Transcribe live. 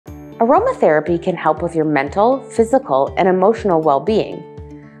Aromatherapy can help with your mental, physical, and emotional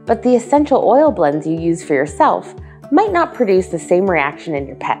well-being, but the essential oil blends you use for yourself might not produce the same reaction in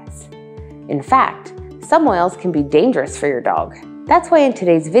your pets. In fact, some oils can be dangerous for your dog. That's why in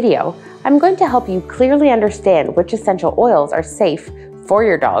today's video, I'm going to help you clearly understand which essential oils are safe for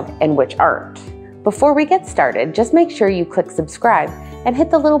your dog and which aren't. Before we get started, just make sure you click subscribe and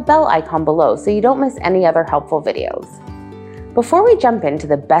hit the little bell icon below so you don't miss any other helpful videos. Before we jump into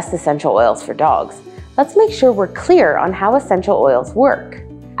the best essential oils for dogs, let's make sure we're clear on how essential oils work.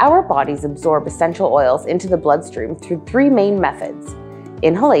 Our bodies absorb essential oils into the bloodstream through three main methods: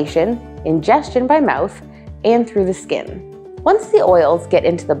 inhalation, ingestion by mouth, and through the skin. Once the oils get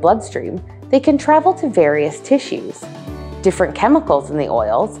into the bloodstream, they can travel to various tissues. Different chemicals in the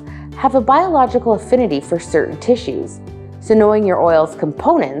oils have a biological affinity for certain tissues, so knowing your oil's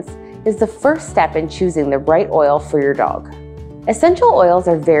components is the first step in choosing the right oil for your dog. Essential oils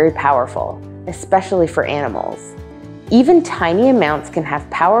are very powerful, especially for animals. Even tiny amounts can have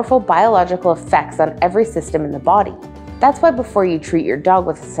powerful biological effects on every system in the body. That's why before you treat your dog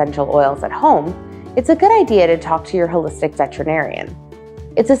with essential oils at home, it's a good idea to talk to your holistic veterinarian.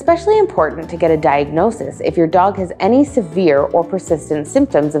 It's especially important to get a diagnosis if your dog has any severe or persistent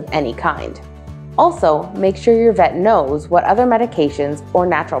symptoms of any kind. Also, make sure your vet knows what other medications or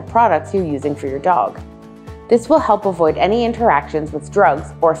natural products you're using for your dog. This will help avoid any interactions with drugs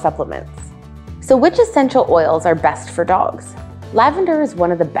or supplements. So which essential oils are best for dogs? Lavender is one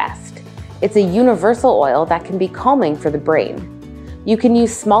of the best. It's a universal oil that can be calming for the brain. You can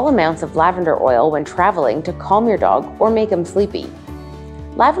use small amounts of lavender oil when traveling to calm your dog or make him sleepy.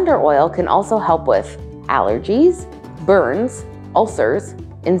 Lavender oil can also help with allergies, burns, ulcers,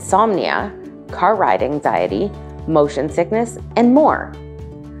 insomnia, car ride anxiety, motion sickness, and more.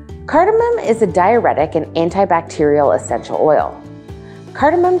 Cardamom is a diuretic and antibacterial essential oil.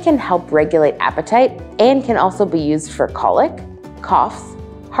 Cardamom can help regulate appetite and can also be used for colic, coughs,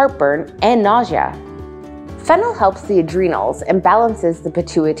 heartburn, and nausea. Fennel helps the adrenals and balances the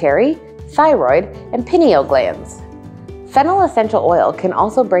pituitary, thyroid, and pineal glands. Fennel essential oil can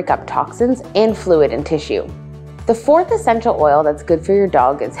also break up toxins and fluid in tissue. The fourth essential oil that's good for your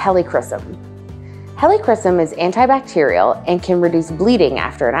dog is Helichrysum. Helichrysum is antibacterial and can reduce bleeding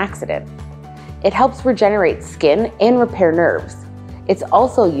after an accident. It helps regenerate skin and repair nerves. It's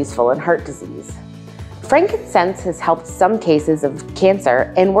also useful in heart disease. Frankincense has helped some cases of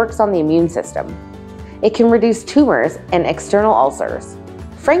cancer and works on the immune system. It can reduce tumors and external ulcers.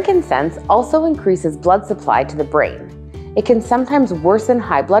 Frankincense also increases blood supply to the brain. It can sometimes worsen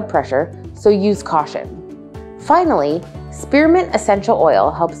high blood pressure, so use caution. Finally, spearmint essential oil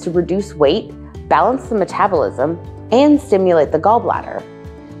helps to reduce weight, balance the metabolism, and stimulate the gallbladder.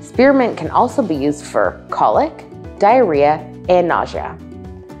 Spearmint can also be used for colic, diarrhea, and nausea.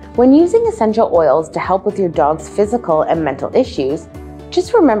 When using essential oils to help with your dog's physical and mental issues,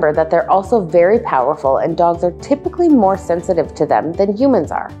 just remember that they're also very powerful and dogs are typically more sensitive to them than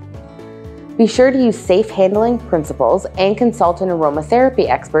humans are. Be sure to use safe handling principles and consult an aromatherapy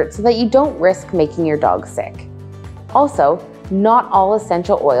expert so that you don't risk making your dog sick. Also, not all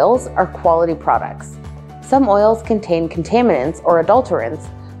essential oils are quality products. Some oils contain contaminants or adulterants,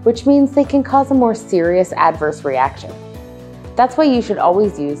 which means they can cause a more serious adverse reaction. That's why you should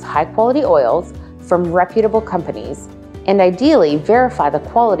always use high-quality oils from reputable companies, and ideally verify the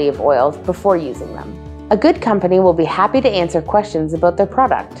quality of oils before using them. A good company will be happy to answer questions about their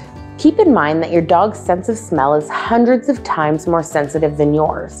product. Keep in mind that your dog's sense of smell is hundreds of times more sensitive than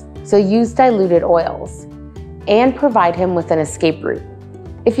yours, so use diluted oils. And provide him with an escape route.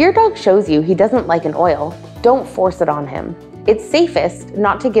 If your dog shows you he doesn't like an oil, don't force it on him. It's safest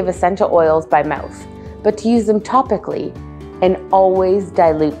not to give essential oils by mouth, but to use them topically and always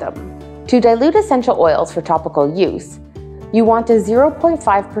dilute them. To dilute essential oils for topical use, you want a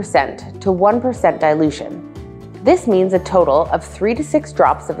 0.5% to 1% dilution. This means a total of 3 to 6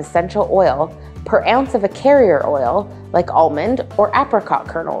 drops of essential oil per ounce of a carrier oil like almond or apricot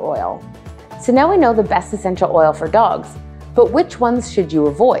kernel oil. So now we know the best essential oil for dogs, but which ones should you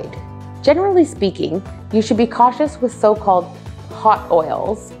avoid? Generally speaking, you should be cautious with so-called hot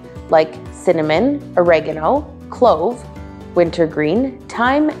oils like cinnamon, oregano, clove, wintergreen,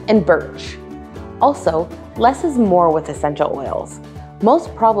 thyme, and birch. Also, less is more with essential oils.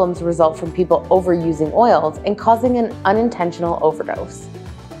 Most problems result from people overusing oils and causing an unintentional overdose.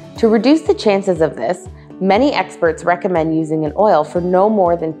 To reduce the chances of this, many experts recommend using an oil for no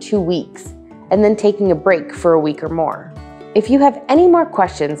more than 2 weeks, and then taking a break for a week or more. If you have any more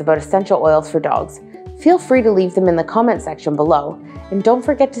questions about essential oils for dogs, feel free to leave them in the comment section below, and don't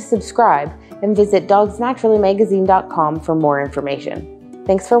forget to subscribe and visit dogsnaturallymagazine.com for more information.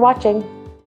 Thanks for watching.